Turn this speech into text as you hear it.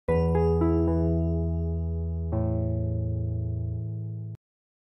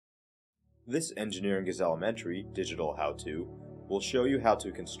This Engineering is Elementary digital how-to will show you how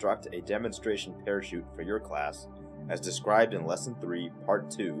to construct a demonstration parachute for your class as described in Lesson 3,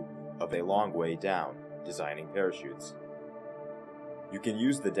 Part 2 of A Long Way Down, Designing Parachutes. You can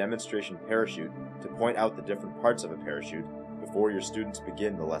use the demonstration parachute to point out the different parts of a parachute before your students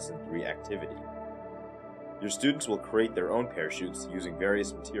begin the Lesson 3 activity. Your students will create their own parachutes using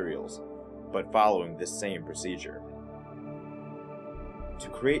various materials, but following this same procedure. To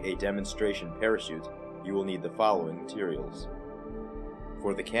create a demonstration parachute, you will need the following materials.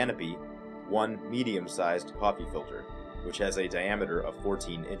 For the canopy, one medium-sized coffee filter, which has a diameter of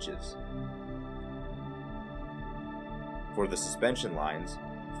 14 inches. For the suspension lines,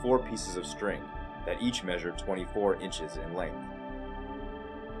 4 pieces of string that each measure 24 inches in length.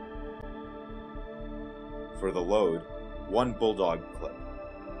 For the load, 1 bulldog clip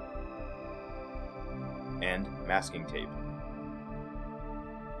and masking tape.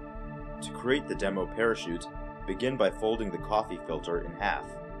 To create the demo parachute, begin by folding the coffee filter in half,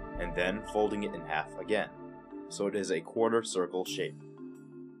 and then folding it in half again, so it is a quarter circle shape.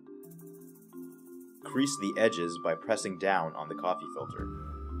 Crease the edges by pressing down on the coffee filter.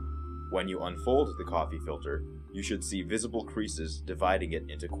 When you unfold the coffee filter, you should see visible creases dividing it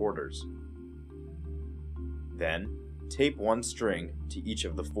into quarters. Then, tape 1 string to each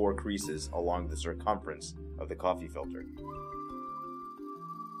of the 4 creases along the circumference of the coffee filter.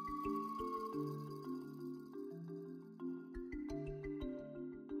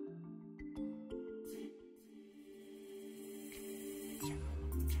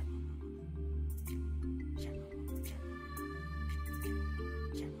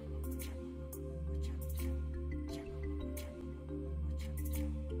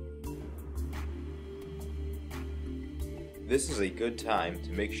 This is a good time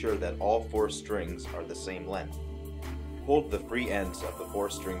to make sure that all 4 strings are the same length. Hold the free ends of the 4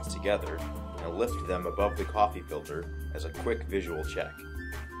 strings together and lift them above the coffee filter as a quick visual check.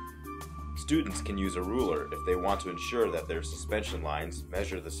 Students can use a ruler if they want to ensure that their suspension lines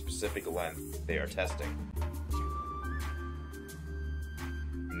measure the specific length they are testing.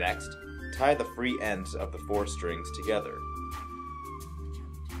 Next, tie the free ends of the 4 strings together.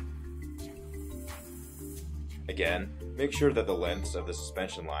 Again, make sure that the lengths of the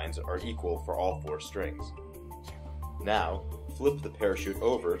suspension lines are equal for all 4 strings. Now, flip the parachute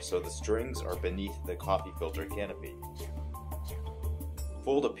over so the strings are beneath the coffee filter canopy.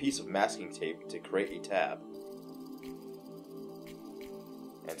 Fold a piece of masking tape to create a tab,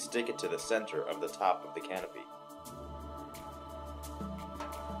 and stick it to the center of the top of the canopy.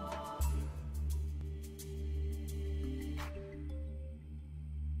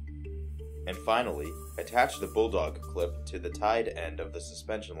 And finally, attach the bulldog clip to the tied end of the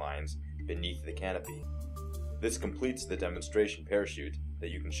suspension lines beneath the canopy. This completes the demonstration parachute that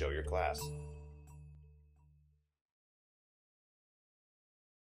you can show your class.